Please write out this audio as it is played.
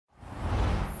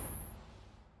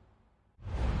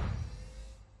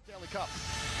Cup.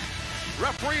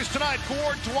 Referees tonight,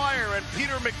 Gord Dwyer and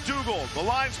Peter McDougall. The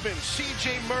linesmen,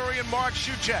 C.J. Murray and Mark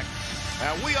Shuchek.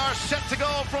 And we are set to go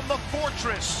from the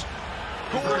Fortress.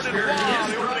 Gord and Waugh,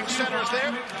 the opening centers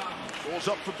there. Rolls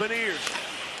up for Beniers.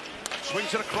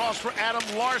 Swings it across for Adam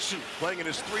Larson, playing in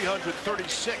his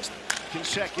 336th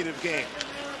consecutive game.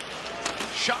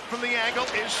 Shot from the angle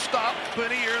is stopped.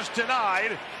 Beniers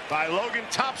denied by Logan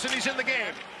Thompson. He's in the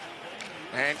game.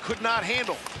 And could not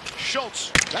handle.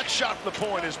 Schultz, that shot from the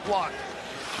point is blocked.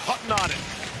 Hutton on it.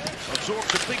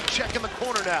 Absorbs a big check in the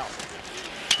corner now.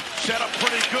 Set up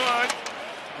pretty good.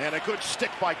 And a good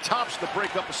stick by Thompson to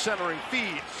break up a centering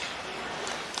feed.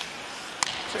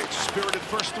 Say it's a spirited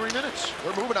first 3 minutes.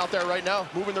 They're moving out there right now.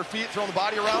 Moving their feet, throwing the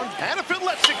body around. And if it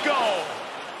lets it go.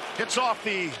 Hits off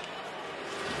the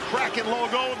Kraken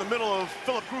logo in the middle of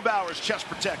Philip Grubauer's chest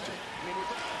protector. I mean,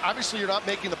 obviously you're not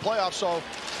making the playoffs, so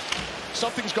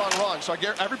something's gone wrong. So I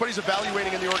guess everybody's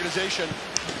evaluating in the organization.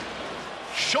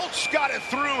 Schultz got it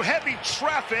through heavy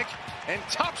traffic, and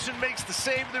Thompson makes the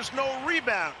save. There's no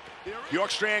rebound.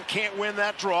 Bjorkstrand can't win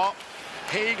that draw.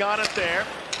 Haig on it there.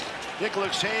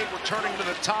 Nicholas Haig returning to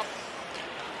the top,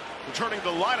 returning to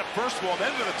the lineup first of all,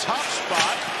 then to the top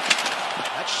spot.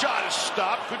 That shot is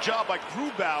stopped. Good job by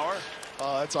Grubauer.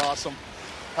 Oh, that's awesome.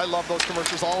 I love those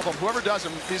commercials, all of them. Whoever does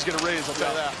them, he's going to raise, I'll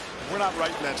tell you that. We're not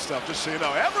writing that stuff, just so you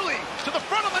know. Everly to the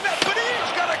front of the net, but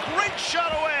he's got a great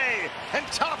shot away. And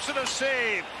Thompson a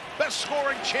save. Best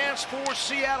scoring chance for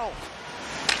Seattle.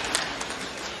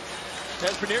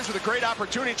 As Beniers with a great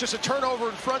opportunity. It's just a turnover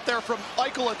in front there from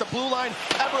Eichel at the blue line.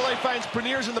 Eberle finds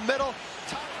Beniers in the middle.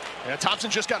 And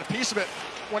Thompson just got a piece of it.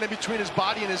 Went in between his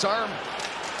body and his arm.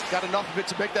 Got enough of it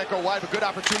to make that go wide. But good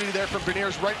opportunity there from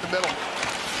Beniers right in the middle.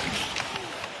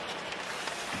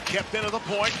 Kept into the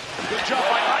point. Good job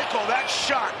by Eichel. That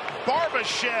shot.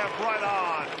 Barbashev right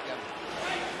on.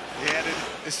 Yeah,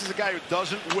 this is a guy who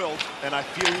doesn't wilt, and I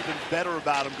feel even better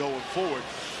about him going forward.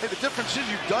 Hey, the difference is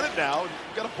you've done it now, and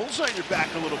you've got a bullseye in your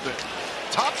back a little bit.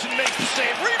 Thompson makes the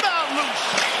save. Rebound loose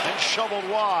and shoveled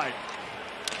wide.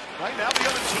 Right now, the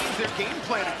other teams, they're game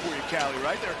planning for you, Callie,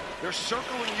 right? They're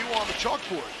circling you on the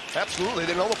chalkboard. Absolutely.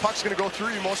 They know the puck's going to go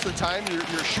through you most of the time. You're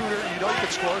a shooter. You know you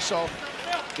can score, so...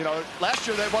 You know, last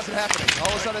year that wasn't happening. All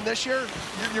of a sudden this year,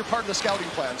 you're part of the scouting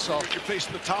plan. So you're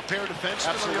facing the top pair of defense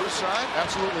on the other side.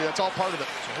 Absolutely, that's all part of it.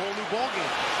 It's a whole new ball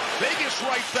game. Vegas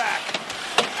right back.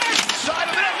 Side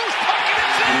of the net, loose puck, and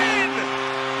it's in.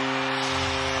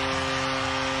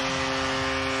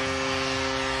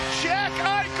 Jack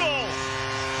Eichel,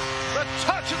 the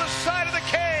touch of the side of the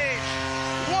cage.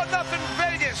 1-0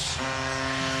 Vegas.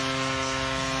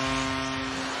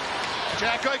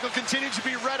 Jack Eichel continues to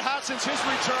be red hot since his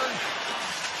return.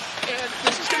 And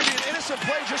this is going to be an innocent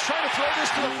play, just trying to throw this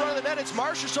to the front of the net. It's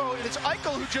Marchessault, and it's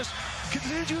Eichel who just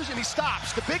continues, and he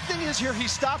stops. The big thing is here, he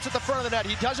stops at the front of the net.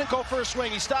 He doesn't go for a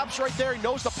swing. He stops right there. He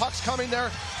knows the puck's coming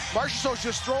there. Marchessault's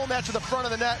just throwing that to the front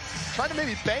of the net, trying to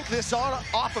maybe bank this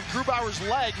off of Grubauer's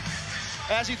leg.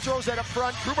 As he throws that up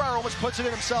front, Grubauer almost puts it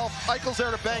in himself. Eichel's there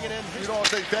to bang it in. You know,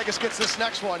 if Vegas gets this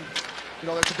next one, you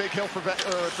know, that's a big hill for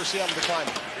Seattle to climb.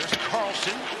 Here's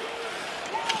Carlson.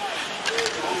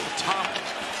 Over the top.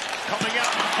 Coming out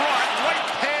in front. Right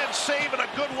pad save and a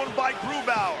good one by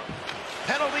Grubauer.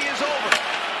 Penalty is over.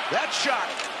 That shot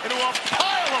into a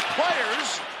pile of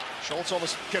players. Schultz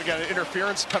almost going to get an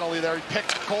interference penalty there. He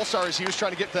picked Kolesar as he was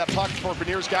trying to get to that puck before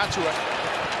Beniers got to it.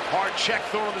 Hard check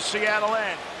thrown to the Seattle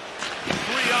end.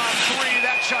 3-on-3.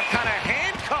 That shot kind of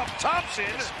handcuffed Thompson.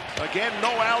 Again, no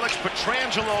Alex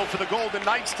Pietrangelo for the Golden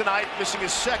Knights tonight, missing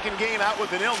his second game out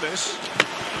with an illness.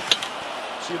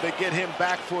 See if they get him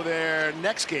back for their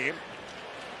next game.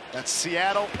 That's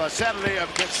Seattle, Saturday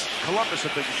against Columbus, I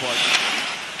beg your pardon.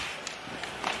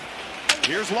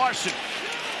 Here's Larson.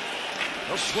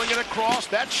 He'll swing it across.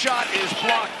 That shot is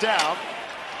blocked down.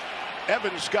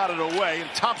 Evans got it away, and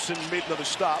Thompson made another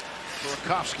stop for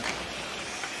Rakowski.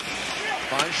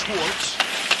 Finds Schwartz.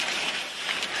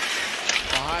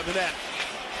 Behind the net.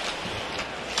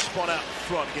 Spun out in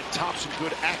front. Again, Thompson,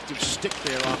 good active stick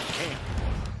there on Kane.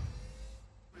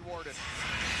 Rewarded.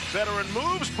 Veteran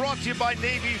moves brought to you by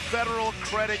Navy Federal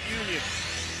Credit Union.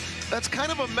 That's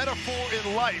kind of a metaphor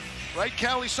in life, right,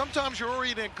 Callie? Sometimes you're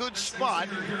already in a good spot.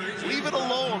 Leave it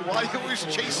alone while you're always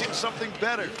chasing something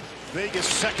better. Vegas'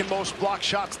 second most block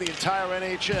shots in the entire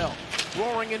NHL.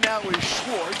 Roaring in now is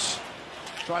Schwartz.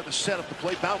 Tried to set up the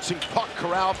play, bouncing puck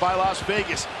corralled by Las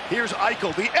Vegas. Here's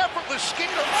Eichel, the effortless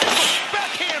skater. Eichel,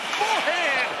 backhand,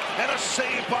 forehand, and a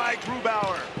save by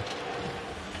Grubauer.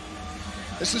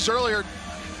 This is earlier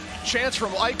chance from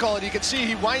Eichel, and you can see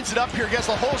he winds it up here against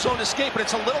the whole zone escape, but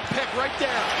it's a little pick right there.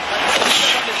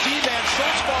 On the D-man,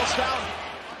 Schultz falls down.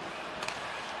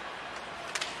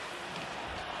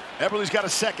 Eberle's got a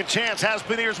second chance, has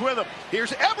Beniers with him.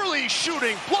 Here's Eberle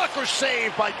shooting, blocker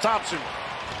save by Thompson.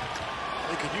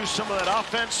 They could use some of that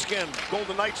offense. Again,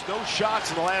 Golden Knights, no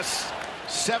shots in the last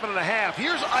 7.5.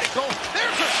 Here's Eichel,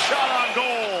 there's a shot on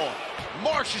goal.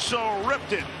 Marchessault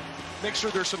ripped it. Make sure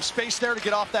there's some space there to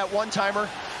get off that one-timer.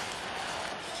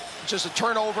 Just a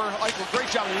turnover. Eichel, great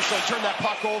job to turn that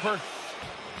puck over.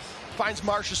 Finds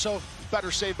Marchessault,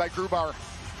 better save by Grubauer.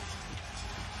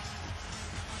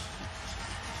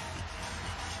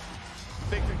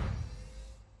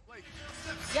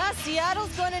 Yeah,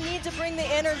 Seattle's going to need to bring the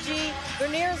energy.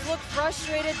 Beniers looked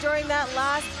frustrated during that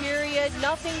last period.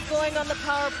 Nothing's going on the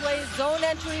power play. Zone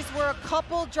entries were a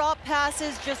couple drop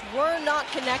passes, just were not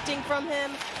connecting from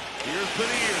him. Here's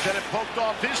Beniers, and it poked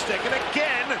off his stick, and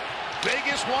again,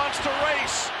 Vegas wants to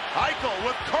race. Eichel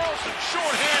with Karlsson,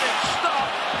 shorthanded,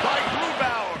 stopped by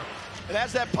Grubauer. And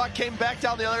as that puck came back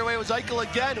down the other way, it was Eichel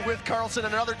again with Karlsson,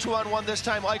 another 2-on-1. This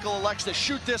time, Eichel elects to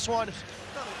shoot this one.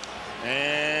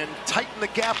 And tighten the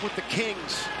gap with the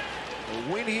Kings.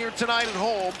 A win here tonight at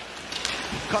home.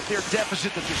 Cut their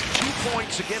deficit to just 2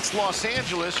 points against Los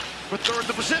Angeles for third in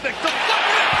the Pacific.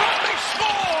 Deflected in front, they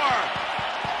score!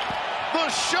 The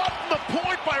shot from the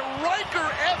point by Riker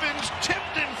Evans,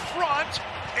 tipped in front,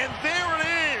 and there it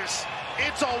is.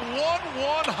 It's a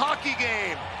 1-1 hockey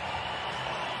game.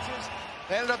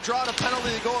 They ended up drawing a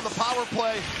penalty to go on the power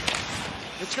play.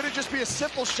 It's going to just be a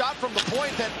simple shot from the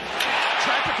point. That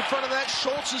traffic in front of that.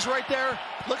 Schultz is right there.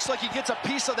 Looks like he gets a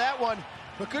piece of that one.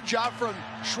 But good job from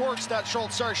Schwartz, not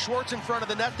Schultz, sorry, Schwartz in front of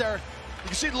the net there. You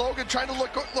can see Logan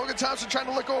Thompson trying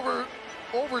to look over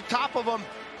top of him.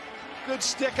 Good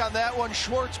stick on that one.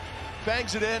 Schwartz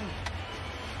bangs it in.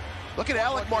 Look at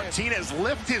Alec Martinez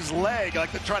lift his leg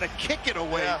like to try to kick it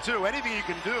away, too. Anything you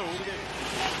can do.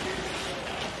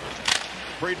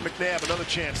 Braden McNabb, another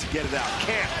chance to get it out.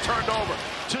 Can't, turned over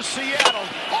to Seattle.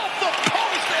 Off the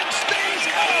post and stays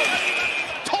out.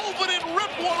 Tolvanen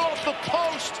ripped one off the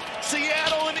post.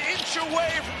 Seattle an inch away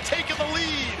from taking the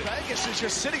lead. Vegas is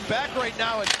just sitting back right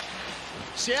now, and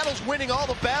Seattle's winning all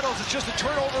the battles. It's just a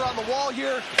turnover on the wall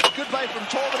here. Goodbye from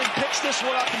Tolvanen, picks this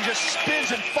one up and just spins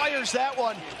and fires that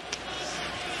one.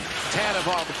 Tanev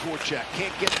on the forecheck.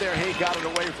 Can't get there. Hay got it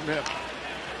away from him.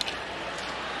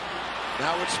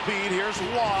 Now with speed, here's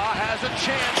Waugh, has a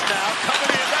chance now,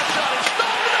 coming in, that shot is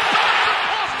stolen,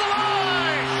 across the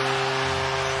line!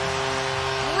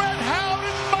 Red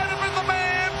Howden might have been the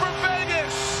man for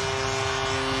Vegas.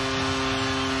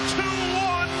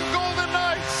 2-1 Golden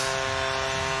Knights.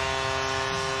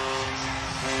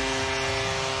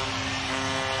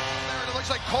 There, it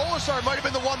looks like Kolesar might have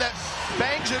been the one that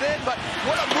bangs it in, but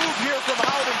what a move here from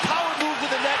Howden. Power move to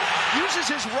the net. Uses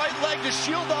his right leg to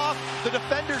shield off the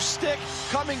defender's stick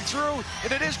coming through,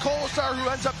 and it is Kolesar who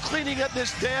ends up cleaning up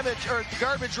this damage, or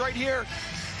garbage right here,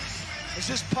 as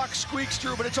this puck squeaks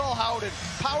through, but it's all Howden.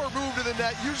 Power move to the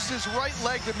net, uses his right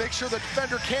leg to make sure the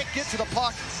defender can't get to the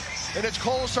puck, and it's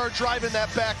Kolesar driving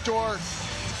that back door,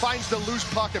 finds the loose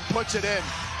puck and puts it in.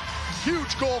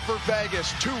 Huge goal for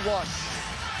Vegas, 2-1.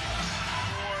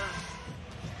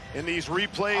 In these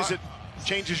replays, it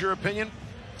changes your opinion?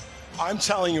 I'm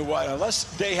telling you what, unless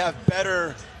they have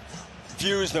better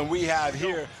views than we have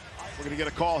here. We're going to get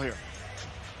a call here.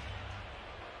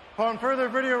 Upon further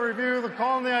video review, the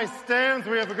call on the ice stands.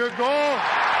 We have a good goal.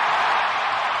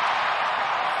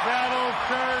 Seattle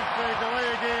charged a delay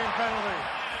a game penalty.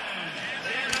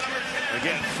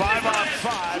 Again,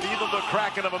 5-on-5, even the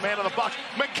Kraken of a man in the box.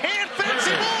 McCann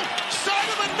fancy move, side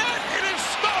of the net, it is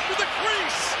stopped in the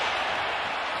crease.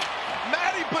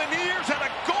 Matty Beniers had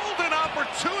a golden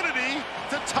opportunity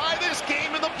to tie this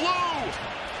game in the blue.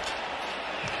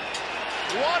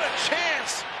 What a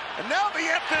chance. And now the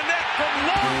empty net from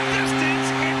long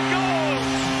distance, it goes.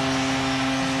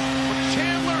 For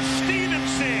Chandler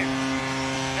Stevenson.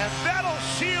 And that'll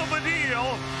seal the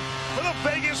deal for the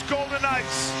Vegas Golden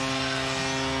Knights.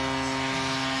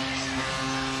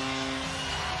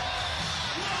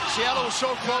 Seattle was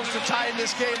so close to tying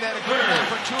this game. They had a great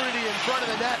opportunity in front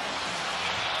of the net.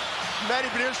 Matty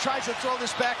Beniers tries to throw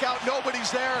this back out.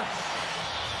 Nobody's there.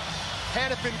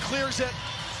 Hanifin clears it.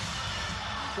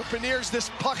 But Beniers, this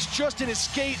puck's just in his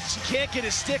skates. He can't get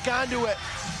his stick onto it.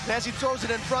 And as he throws it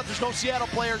in front, there's no Seattle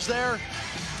players there.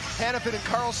 Hanifin and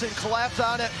Karlsson collapse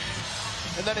on it.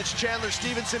 And then it's Chandler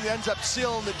Stevenson who ends up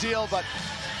sealing the deal. But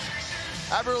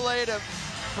Eberle to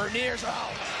Beniers.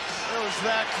 Oh, it was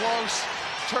that close.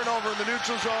 Turnover in the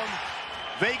neutral zone.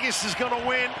 Vegas is going to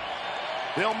win.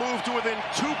 They'll move to within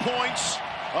 2 points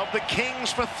of the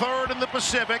Kings for third in the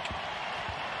Pacific.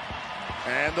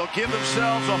 And they'll give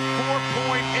themselves a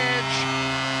 4-point edge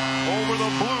over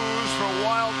the Blues for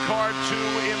wild card 2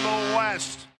 in the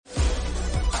West.